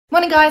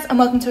Morning guys, and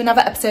welcome to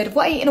another episode of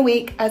What I Eat in a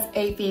Week as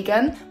a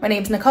vegan. My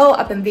name's Nicole.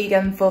 I've been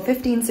vegan for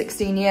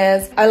 16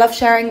 years. I love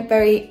sharing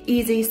very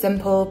easy,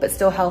 simple, but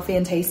still healthy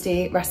and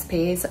tasty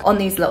recipes on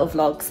these little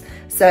vlogs.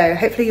 So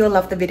hopefully you'll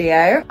love the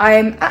video.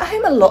 I'm at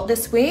home a lot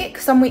this week.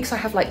 Some weeks I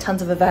have like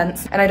tons of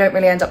events and I don't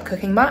really end up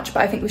cooking much,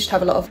 but I think we should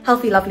have a lot of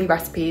healthy, lovely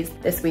recipes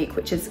this week,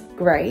 which is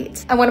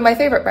great. And one of my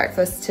favorite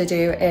breakfasts to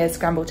do is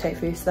scrambled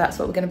tofu. So that's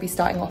what we're gonna be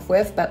starting off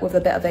with, but with a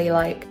bit of a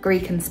like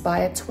Greek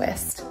inspired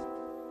twist.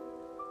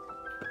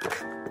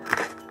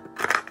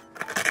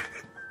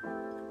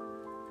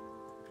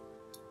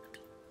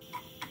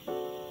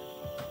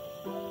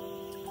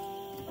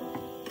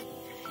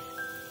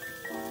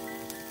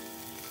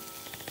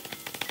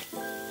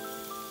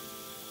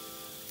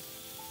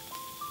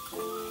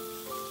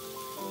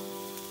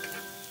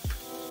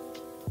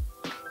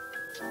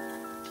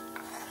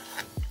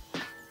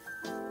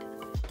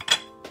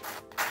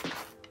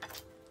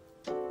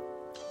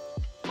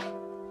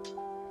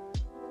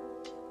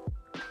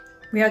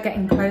 We are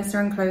getting closer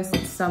and closer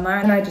to summer,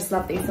 and I just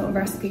love these sort of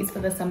recipes for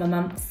the summer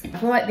months. I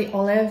feel like the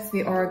olives,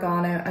 the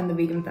oregano, and the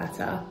vegan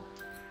feta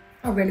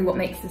are really what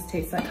makes this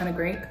taste like kind of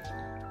Greek.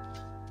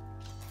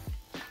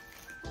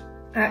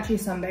 I actually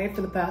sunbathed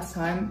for the first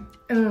time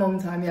in a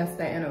long time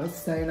yesterday, and it was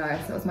so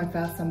nice. It was my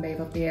first sunbathe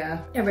of the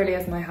year. It really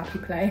is my happy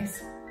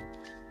place.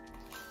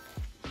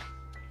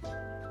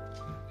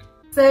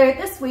 So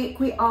this week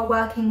we are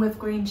working with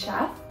Green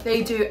Chef.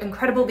 They do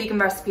incredible vegan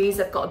recipes.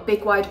 They've got a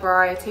big wide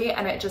variety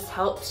and it just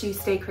helps you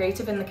stay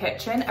creative in the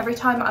kitchen. Every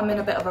time I'm in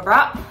a bit of a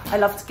rut, I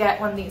love to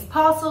get one of these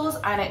parcels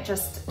and it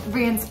just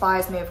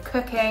re-inspires me of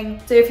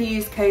cooking. So if you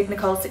use code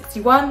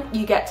Nicole61,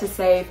 you get to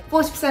save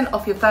 40%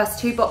 off your first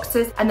 2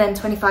 boxes and then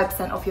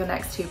 25% off your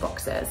next 2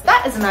 boxes.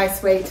 That is a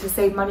nice way to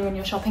save money on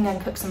your shopping and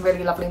cook some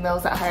really lovely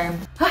meals at home.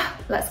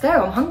 Let's go,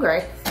 I'm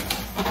hungry.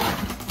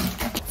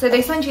 So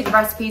they send you the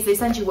recipes, they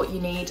send you what you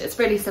need. It's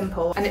really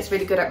simple and it's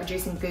really good at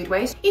reducing food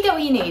waste. You get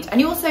what you need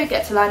and you also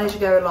get to learn as you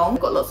go along.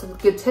 You've got lots of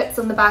good tips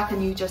on the back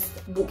and you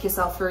just walk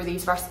yourself through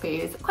these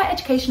recipes. Quite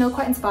educational,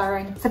 quite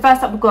inspiring. So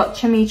first up we've got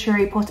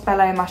chimichurri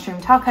portobello mushroom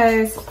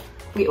tacos.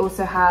 We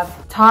also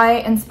have Thai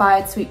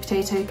inspired sweet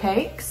potato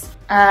cakes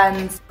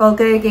and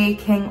bulgogi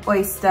king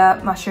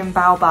oyster mushroom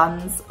bao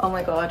buns. Oh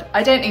my god,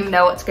 I don't even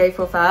know what to go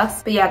for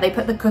first. But yeah, they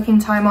put the cooking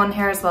time on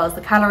here as well as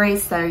the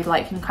calories, so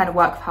like you can kind of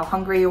work with how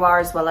hungry you are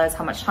as well as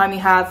how much time you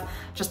have.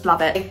 Just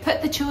love it. They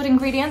put the chilled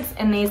ingredients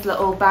in these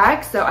little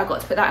bags, so I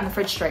got to put that in the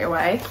fridge straight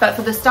away. But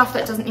for the stuff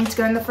that doesn't need to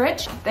go in the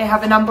fridge, they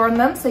have a number on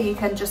them, so you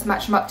can just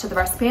match them up to the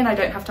recipe and I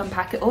don't have to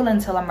unpack it all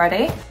until I'm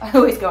ready. I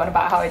always go on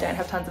about how I don't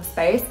have tons of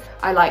space.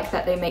 I like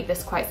that they make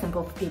this quite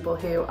simple for people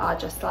who are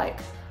just like,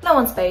 low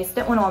on space,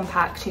 don't want to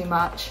unpack too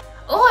much.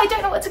 Oh, I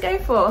don't know what to go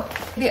for.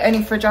 The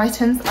only fridge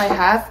items I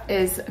have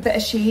is a bit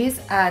of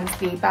cheese and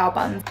the bao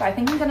buns. But I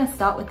think I'm gonna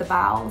start with the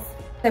baos.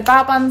 So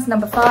bao buns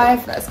number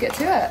 5, let's get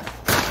to it.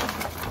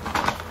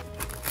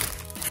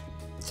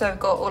 So I've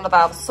got all of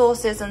our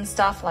sauces and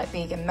stuff like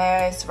vegan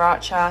mayo,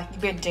 sriracha.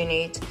 You really do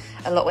need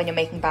a lot when you're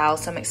making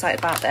baos, so I'm excited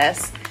about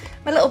this.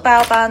 My little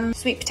bao bun,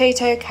 sweet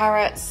potato,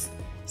 carrots,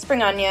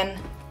 spring onion,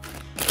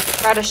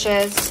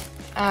 radishes,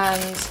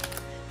 and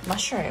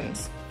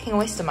mushrooms. King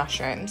oyster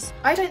mushrooms.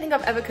 I don't think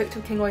I've ever cooked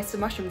with king oyster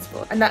mushrooms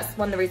before, and that's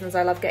one of the reasons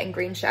I love getting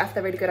Green Chef.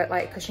 They're really good at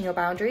like pushing your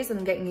boundaries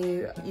and getting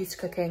you used to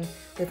cooking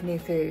with new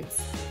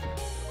foods.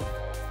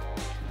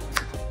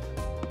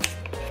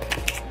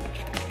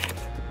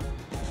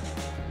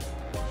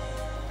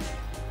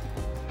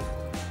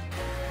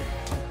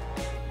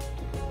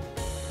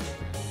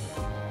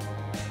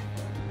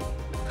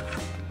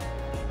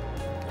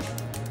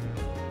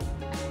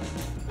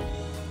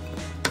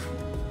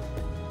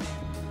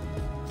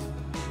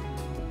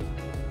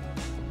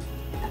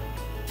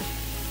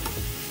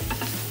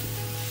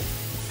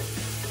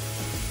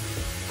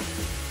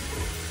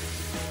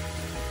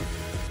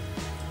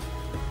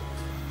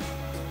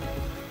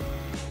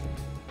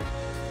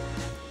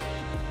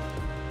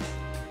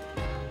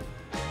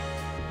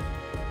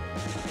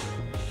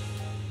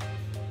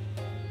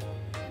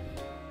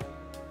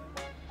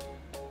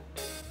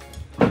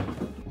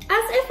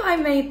 I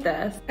made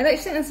this. I actually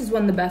think this is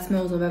one of the best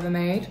meals I've ever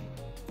made.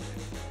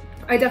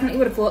 I definitely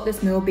would have thought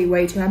this meal would be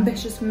way too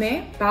ambitious for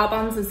me. Bao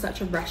buns is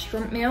such a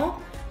restaurant meal,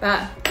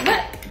 but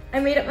look, I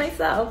made it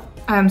myself.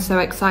 I am so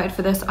excited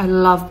for this. I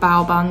love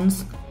bao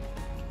buns.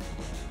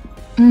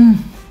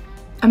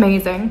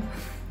 Amazing.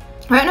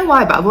 I don't know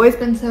why, but I've always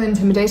been so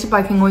intimidated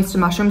by king oyster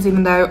mushrooms,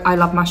 even though I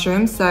love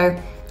mushrooms.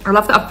 So I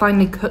love that I've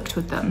finally cooked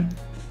with them.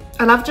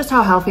 I love just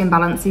how healthy and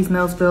balanced these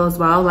meals feel as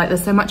well. Like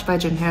there's so much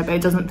veg in here, but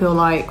it doesn't feel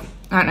like,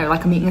 I don't know,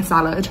 like I'm eating a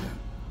salad.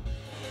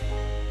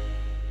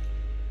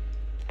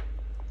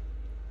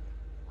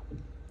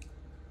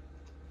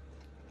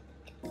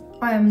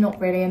 I am not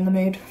really in the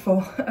mood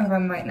for a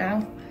run right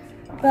now,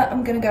 but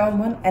I'm gonna go on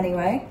one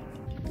anyway.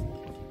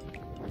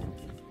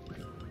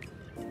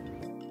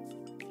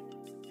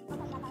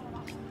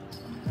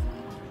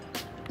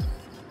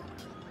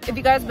 If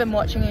you guys have been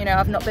watching, you know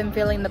I've not been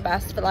feeling the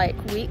best for like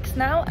weeks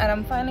now, and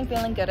I'm finally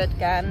feeling good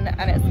again,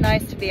 and it's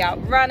nice to be out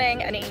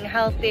running and eating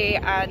healthy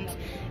and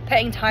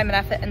putting time and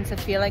effort into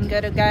feeling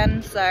good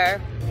again, so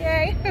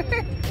yay.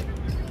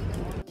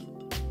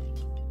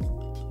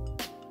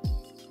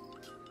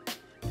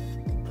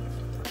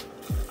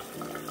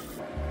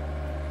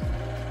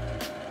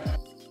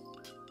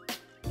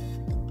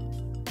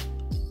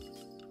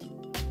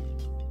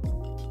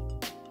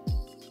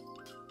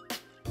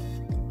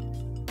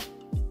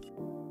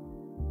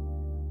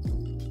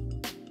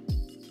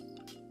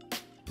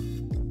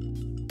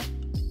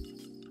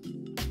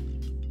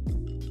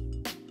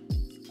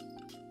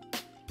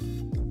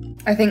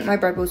 I think my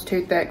bread was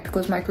too thick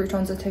because my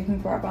croutons are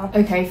taking forever.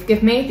 Okay,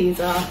 forgive me,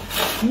 these are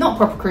not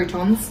proper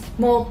croutons,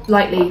 more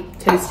lightly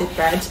toasted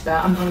bread,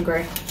 but I'm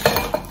hungry.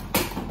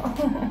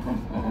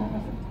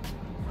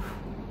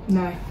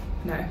 No,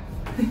 no.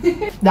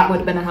 That would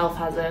have been a health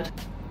hazard.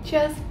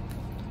 Cheers.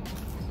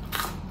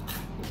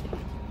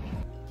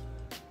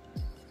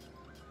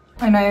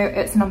 I know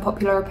it's an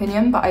unpopular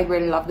opinion, but I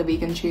really love the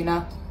vegan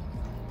tuna.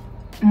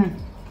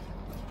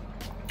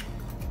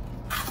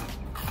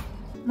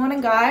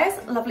 Morning guys,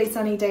 lovely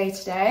sunny day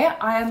today.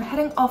 I am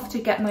heading off to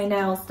get my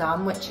nails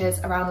done, which is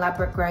around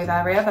Ladbroke Grove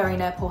area, very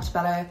near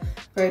Portobello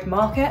Road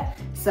Market.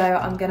 So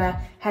I'm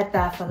gonna head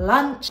there for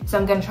lunch. So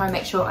I'm gonna try and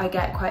make sure I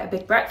get quite a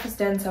big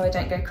breakfast in so I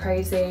don't go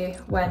crazy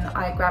when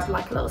I grab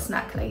like a little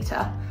snack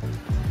later.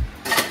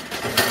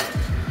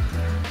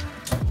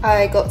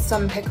 I got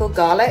some pickled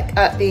garlic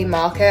at the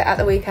market at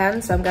the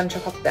weekend, so I'm gonna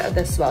chop up a bit of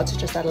this as well to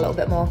just add a little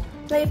bit more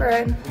flavour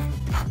in.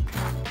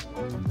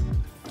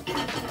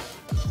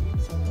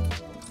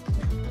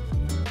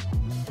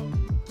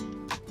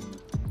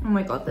 Oh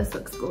my god, this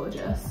looks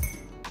gorgeous.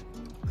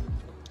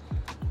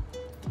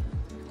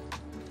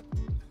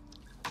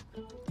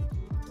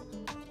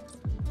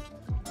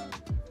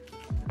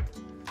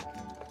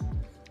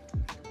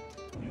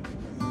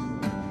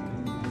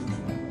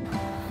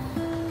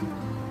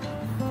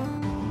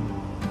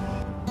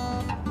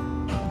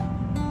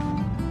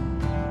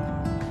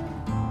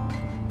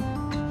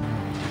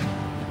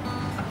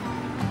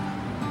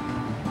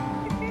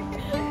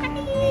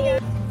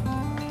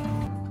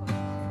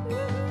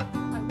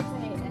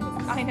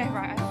 I know,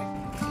 right?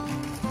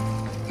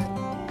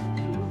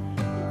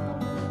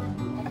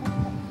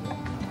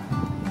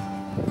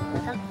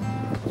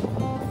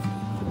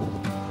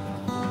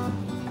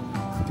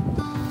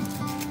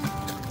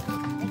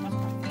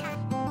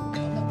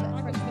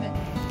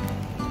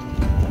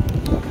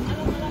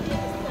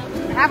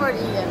 I have already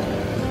eaten.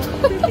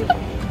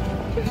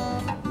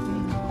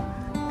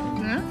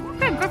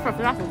 Good for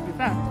falafel, to be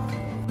fair.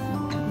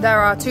 There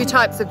are two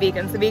types of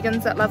vegans. The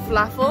vegans that love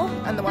falafel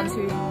and the ones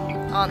who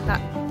aren't that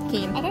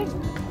keen. I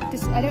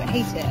don't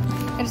hate it.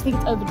 I just think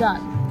it's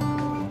overdone.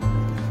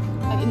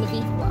 Like in the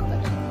vegan world, I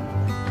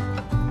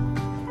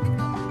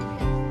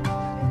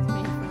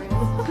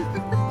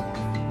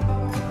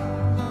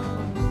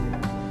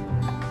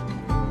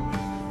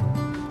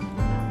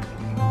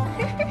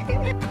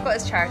think. Got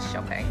us charity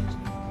shopping.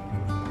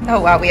 Oh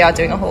wow, we are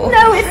doing a haul.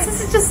 No, this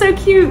is just so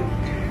cute.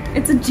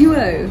 It's a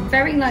duo,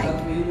 very like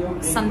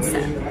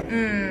sunset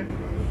and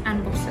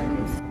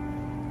bottoms.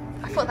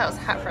 I thought that was a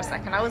hat for a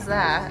second. I was there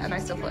and I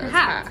still thought it was a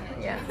hat.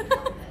 Yeah.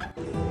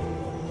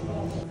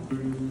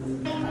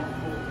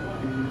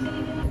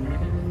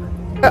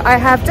 I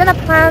have dinner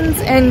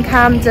plans in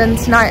Camden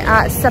tonight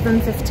at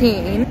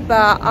 7:15,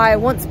 but I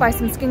want to buy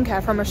some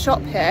skincare from a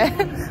shop here,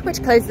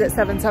 which closes at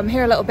 7, so I'm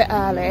here a little bit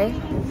early.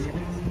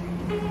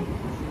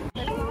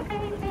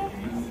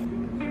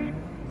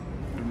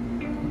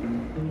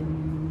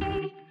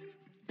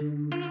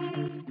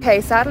 Okay,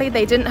 sadly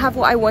they didn't have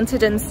what I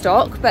wanted in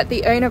stock, but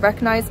the owner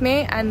recognized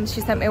me and she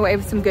sent me away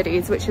with some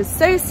goodies, which is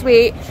so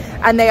sweet.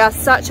 And they are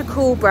such a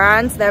cool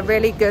brand. They're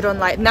really good on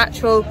like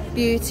natural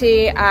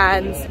beauty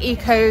and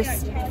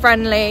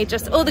eco-friendly,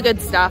 just all the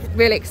good stuff.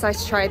 Really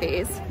excited to try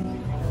these. So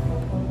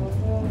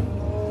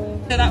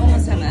that one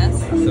was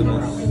hummus.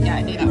 Hummus. Yeah,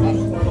 I knew that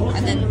one.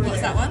 And then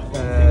what's that one?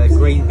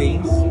 Green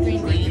beans.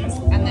 Green beans.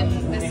 And then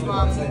this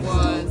one was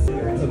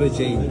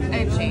Aubergine.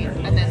 Aubergine.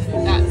 And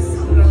then that's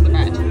all the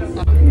bread.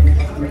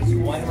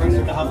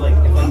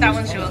 That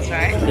one's yours,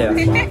 right? Yeah.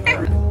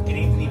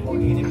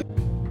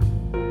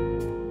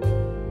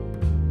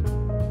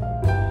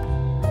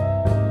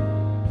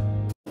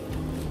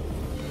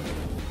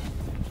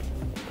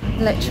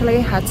 Literally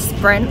had to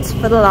sprint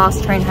for the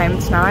last train home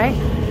tonight.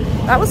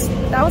 That was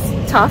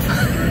tough.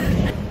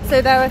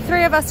 So there were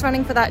 3 of us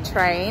running for that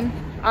train.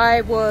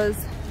 I was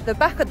the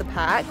back of the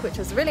pack, which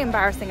was really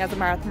embarrassing as a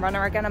marathon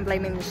runner. Again, I'm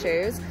blaming the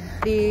shoes.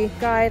 The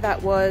guy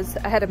that was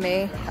ahead of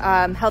me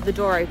held the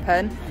door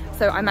open,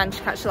 so I managed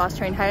to catch the last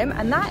train home,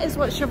 and that is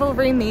what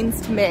chivalry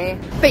means to me.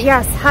 But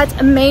yes, had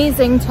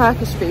amazing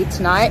Turkish food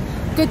tonight.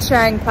 Good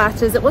sharing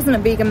platters. It wasn't a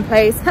vegan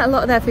place. A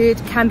lot of their food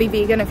can be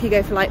vegan if you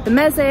go for like the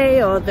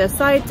meze or the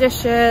side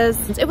dishes.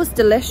 It was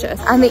delicious,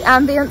 and the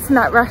ambience in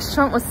that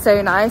restaurant was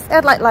so nice. It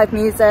had like live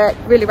music.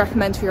 Really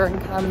recommend if you're in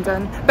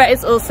Camden. But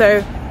it's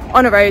also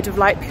on a road of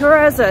like Pure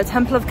Reza,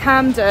 Temple of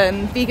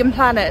Camden, Vegan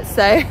Planet,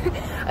 so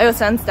I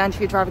also understand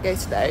if you'd rather go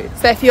to those.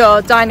 So if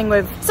you're dining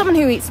with someone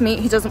who eats meat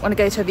who doesn't want to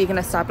go to a vegan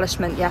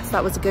establishment, yes,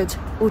 that was a good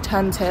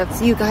alternative.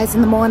 See you guys in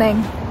the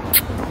morning.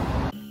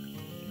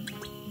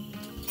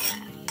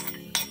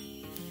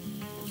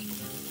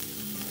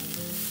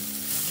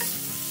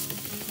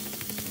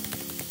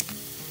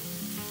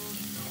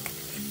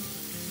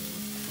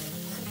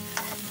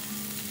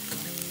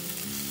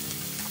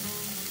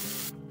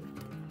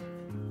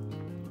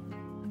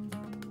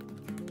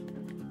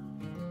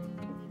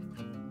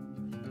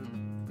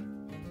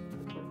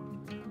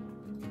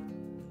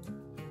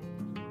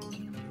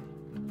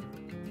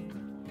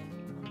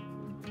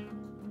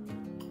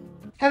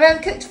 Have I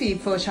ever cooked for you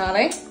before,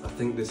 Charlie? I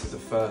think this is the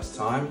first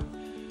time.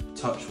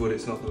 Touch wood,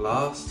 it's not the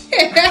last.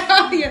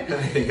 Yeah.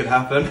 Anything could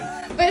happen.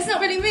 But it's not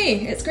really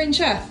me, it's Green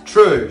Chef.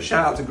 True,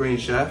 shout out to Green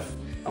Chef.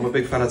 I'm a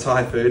big fan of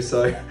Thai food,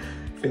 so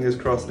fingers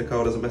crossed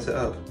Nicole doesn't mess it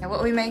up. Yeah, what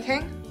are we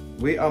making?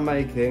 We are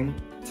making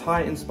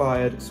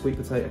Thai-inspired sweet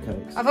potato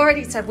cakes. I've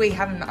already said we,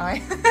 haven't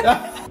I?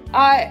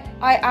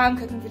 I am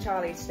cooking for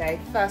Charlie today,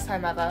 first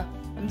time ever.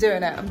 I'm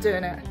doing it, I'm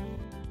doing it.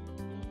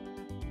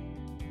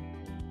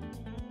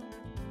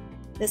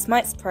 This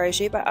might surprise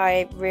you, but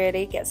I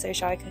really get so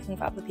shy cooking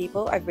for other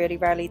people. I really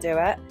rarely do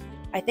it.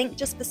 I think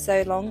just for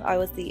so long I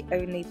was the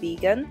only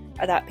vegan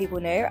that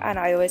people knew, and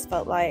I always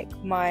felt like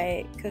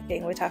my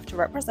cooking would have to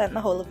represent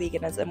the whole of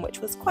veganism, which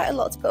was quite a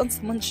lot to put on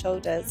someone's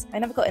shoulders. I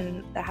never got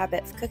in the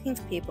habit of cooking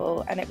for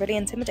people, and it really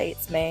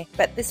intimidates me.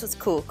 But this was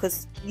cool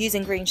because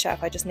using Green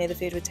Chef, I just knew the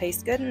food would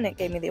taste good, and it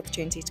gave me the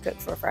opportunity to cook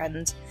for a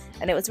friend,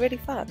 and it was really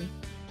fun.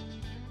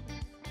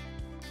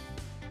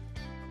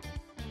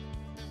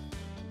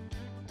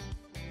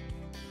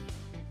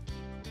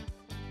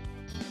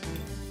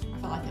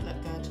 I felt like it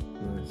looked good.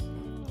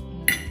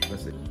 Nice.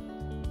 That's it.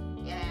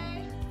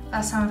 Yay!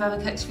 First time I've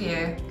ever cooked for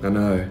you. I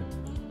know.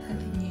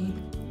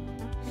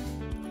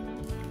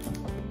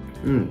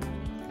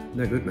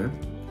 They're good, man.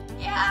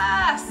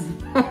 Yes!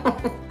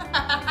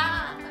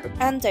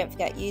 And don't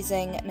forget,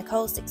 using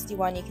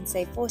Nicole61 you can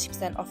save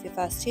 40% off your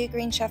first 2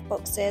 Green Chef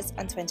boxes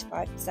and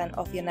 25%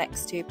 off your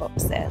next 2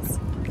 boxes.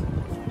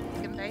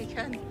 Vegan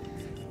bacon.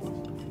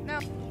 No.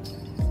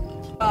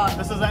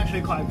 This is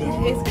actually quite good.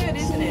 It's good,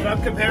 isn't it? But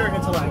I'm comparing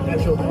it to like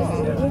actual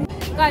bacon.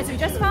 Yeah. Guys, we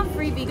just found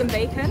 3 vegan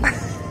bacon.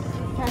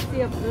 Courtesy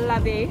of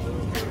Labby.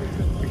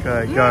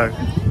 Okay, go.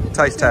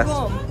 Taste test.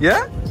 Warm.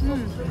 Yeah?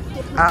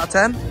 Out of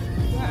 10?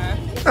 Yeah.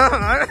 I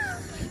don't know.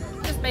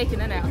 Just bacon,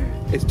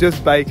 innit? It's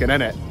just bacon,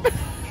 isn't it?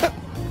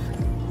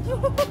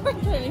 I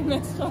totally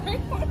missed, sorry.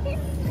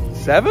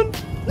 7?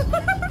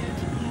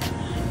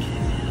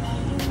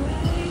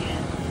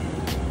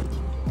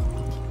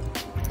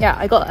 Yeah,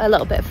 I got a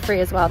little bit for free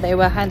as well. They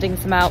were handing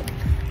some out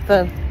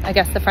for, I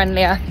guess, the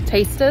friendlier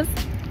tasters.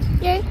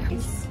 Yay!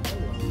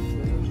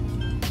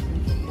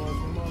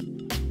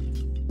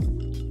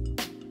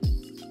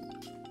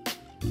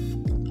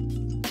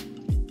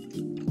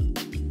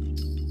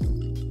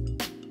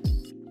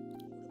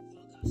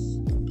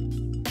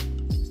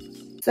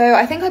 So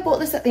I think I bought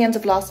this at the end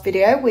of last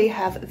video. We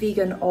have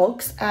vegan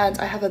eggs and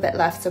I have a bit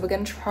left, so we're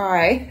going to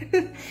try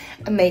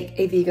and make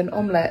a vegan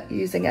omelette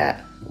using it,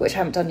 which I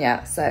haven't done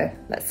yet, so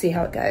let's see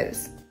how it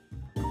goes.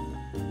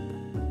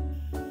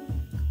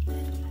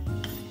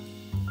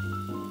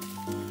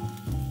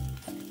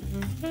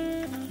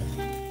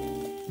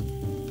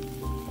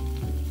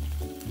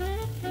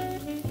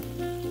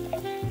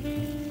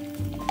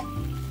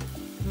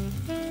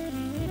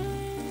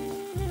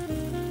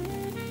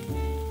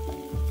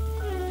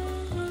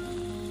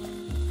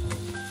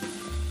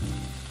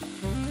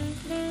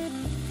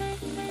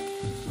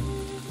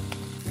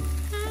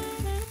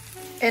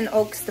 In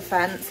Og's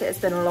defense, it has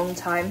been a long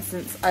time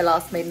since I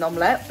last made an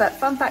omelette, but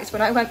fun fact,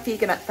 when I went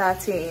vegan at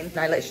 13,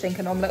 I literally think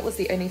an omelette was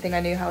the only thing I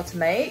knew how to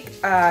make,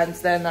 and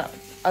then I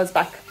was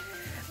back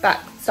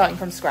starting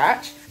from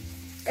scratch.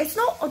 It's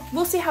not,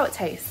 we'll see how it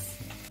tastes.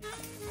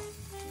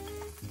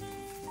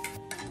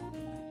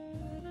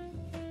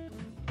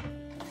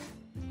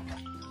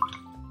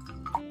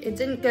 It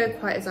didn't go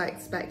quite as I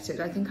expected.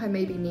 I think I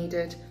maybe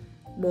needed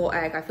more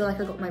egg. I feel like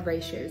I got my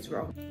ratios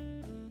wrong.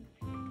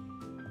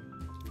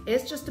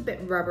 It's just a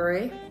bit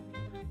rubbery.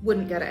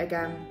 Wouldn't get it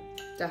again,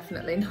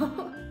 definitely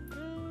not.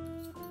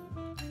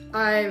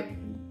 I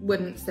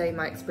wouldn't say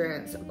my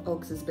experience of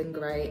Og's has been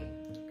great.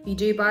 If you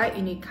do buy it,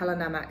 you need Kala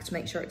Namak to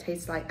make sure it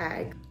tastes like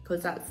egg,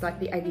 because that's like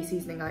the eggy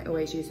seasoning I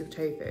always use with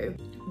tofu.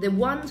 The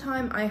one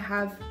time I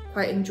have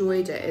quite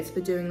enjoyed it is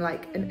for doing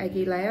like an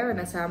eggy layer in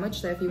a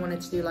sandwich. So if you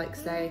wanted to do like,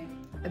 say,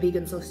 a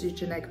vegan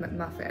sausage and egg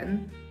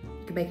McMuffin,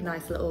 you can make a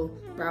nice little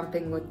round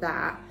thing with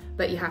that,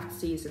 but you have to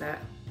season it.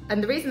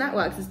 And the reason that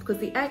works is because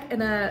the egg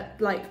in a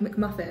like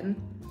McMuffin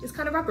is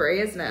kind of rubbery,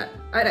 isn't it?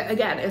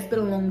 Again, it's been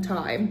a long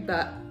time,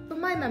 but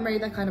from my memory,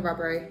 they're kind of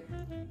rubbery.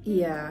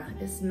 Yeah,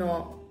 it's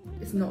not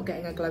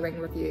getting a glowing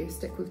review.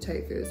 Stick with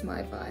tofu is my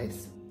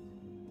advice.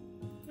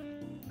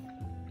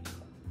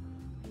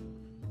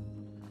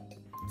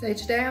 So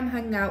today I'm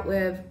hanging out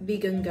with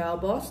Vegan Girl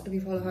Boss, if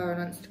you follow her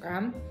on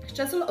Instagram. She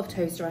does a lot of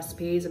toast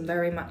recipes and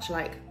very much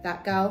like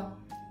that girl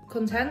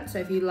content, so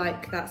if you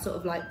like that sort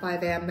of like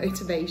 5 AM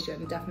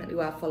motivation, definitely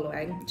worth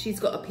following. She's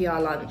got a PR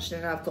lunch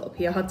and I've got a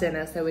PR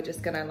dinner, so we're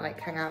just gonna like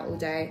hang out all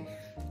day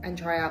and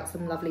try out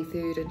some lovely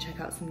food and check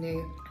out some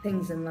new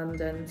things in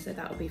London, so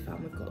that'll be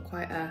fun. We've got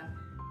quite a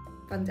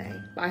fun day,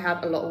 but I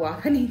have a lot of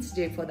work I need to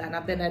do for then.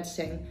 I've been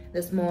editing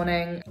this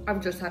morning.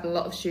 I've just had a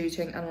lot of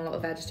shooting and a lot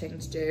of editing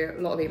to do,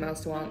 a lot of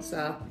emails to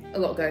answer, a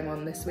lot going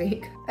on this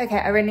week. Okay,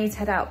 I really need to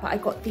head out, but I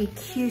got the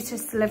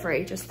cutest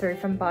delivery just through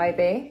from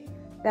Bybee,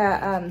 their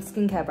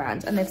skincare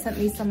brand, and they've sent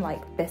me some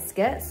like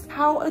biscuits.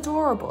 How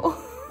adorable.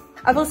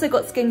 I've also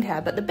got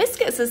skincare, but the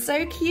biscuits are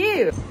so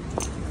cute.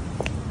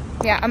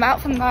 Yeah, I'm out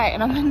for the night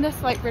and I'm in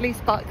this like really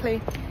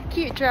sparkly,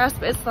 cute dress,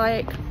 but it's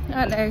like,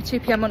 I don't know, 2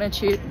 PM on a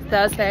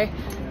Thursday.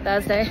 I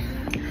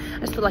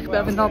just feel like a bit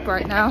of a knob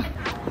right now.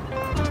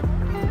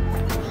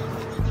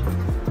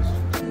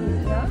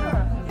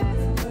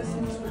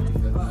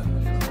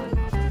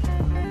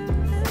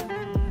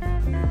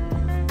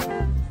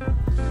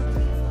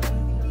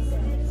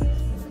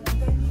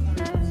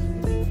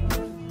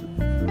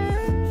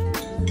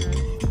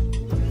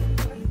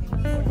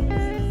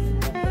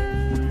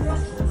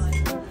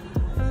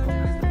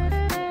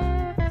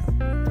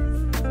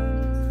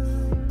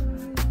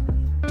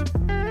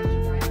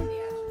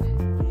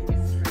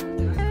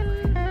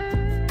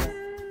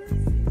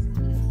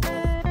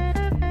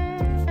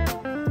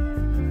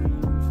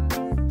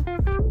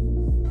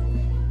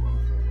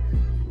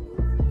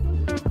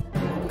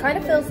 Kind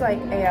of feels like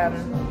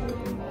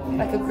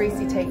a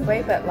greasy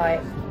takeaway, but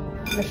like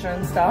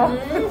Michelin star.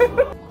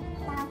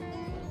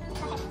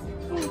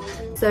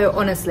 So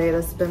honestly,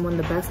 this has been one of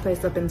the best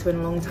places I've been to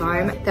in a long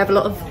time. They have a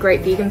lot of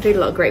great vegan food, a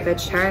lot of great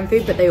vegetarian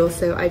food, but they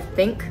also, I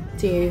think,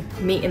 do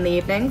meat in the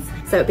evenings.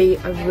 So it'd be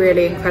a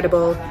really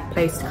incredible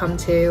place to come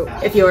to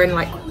if you're in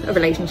like a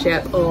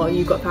relationship or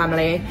you've got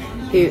family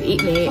who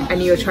eat meat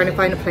and you're trying to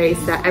find a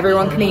place that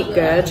everyone can eat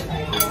good.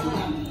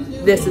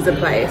 This is a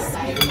place.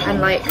 And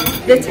like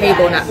the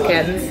table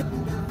napkins.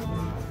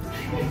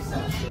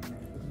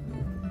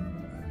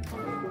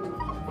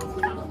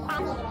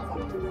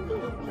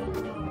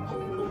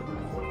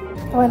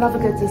 Oh, I love a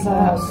good dessert.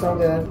 That's so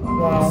good.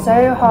 Wow. It's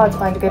so hard to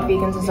find a good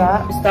vegan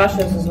dessert.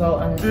 Pistachios as well.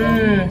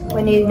 And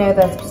When you know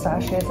there's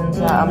pistachios in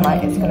dessert, I'm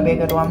like, it's gonna be a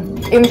good one.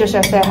 Even just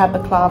yesterday I had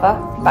baklava.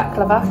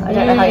 I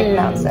don't know how you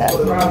pronounce it.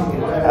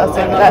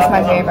 That's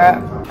my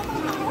favourite.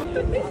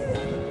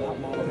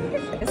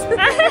 It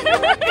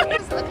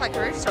doesn't look like a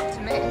rooftop to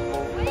me.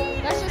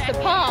 that's just a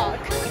park.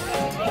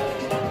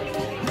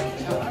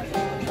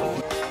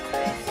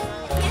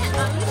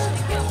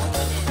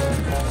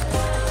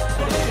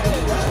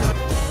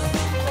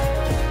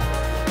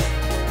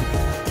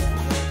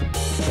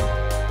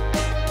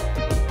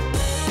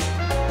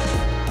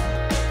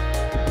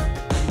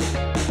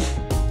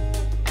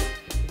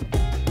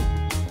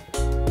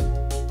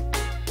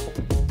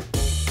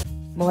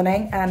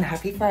 Morning and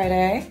happy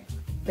Friday.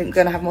 I think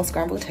we're gonna have more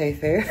scrambled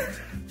tofu.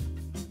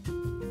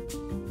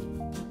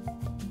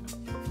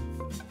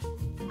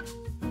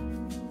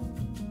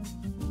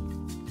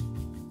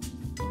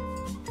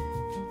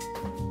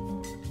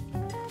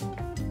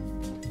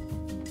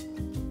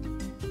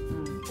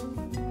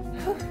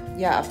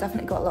 Yeah, I've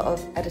definitely got a lot of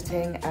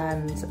editing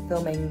and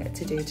filming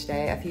to do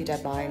today, a few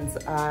deadlines,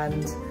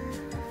 and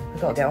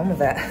I've got to get on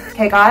with it.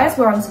 Okay guys,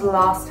 we're on to the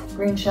last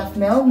Green Chef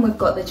meal, and we've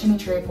got the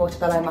chimichurri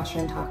portobello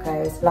mushroom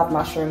tacos. Love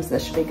mushrooms,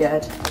 this should be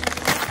good.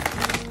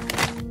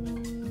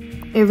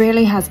 It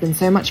really has been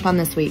so much fun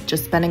this week,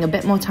 just spending a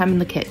bit more time in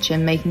the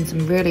kitchen, making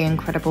some really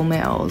incredible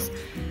meals,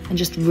 and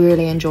just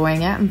really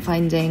enjoying it and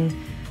finding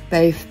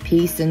both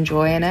peace and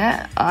joy in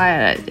it.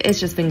 It's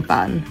just been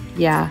fun.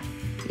 Yeah,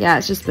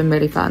 it's just been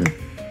really fun.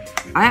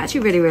 I actually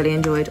really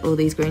enjoyed all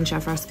these Green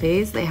Chef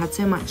recipes. They had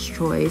so much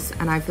choice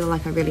and I feel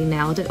like I really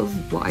nailed it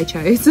with what I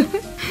chose.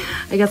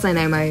 I guess I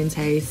know my own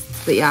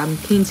tastes, but yeah, I'm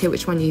keen to hear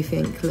which one you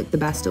think looked the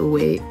best all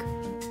week.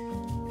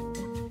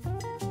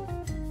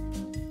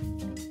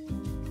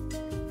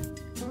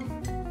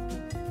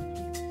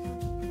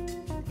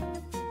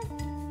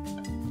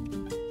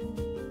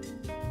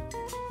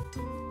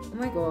 Oh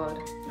my god.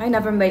 I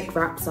never make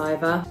wraps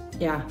either.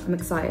 Yeah, I'm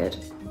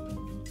excited.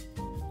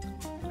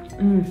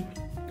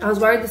 I was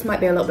worried this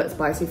might be a little bit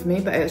spicy for me,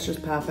 but it's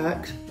just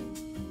perfect.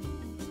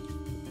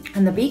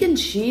 And the vegan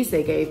cheese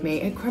they gave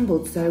me, it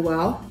crumbled so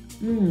well.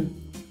 Don't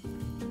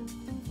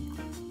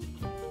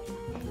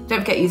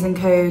forget, using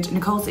code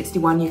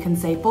Nicole61, you can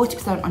save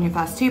 40% on your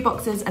first 2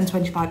 boxes and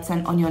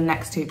 25% on your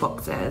next 2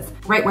 boxes.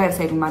 Great way of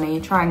saving money,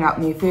 trying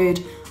out new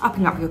food,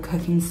 upping up your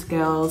cooking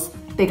skills.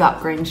 Big up,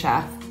 Green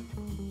Chef.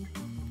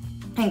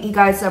 Thank you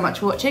guys so much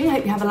for watching.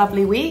 Hope you have a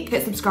lovely week.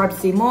 Hit subscribe to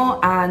see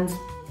more, and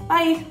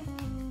bye.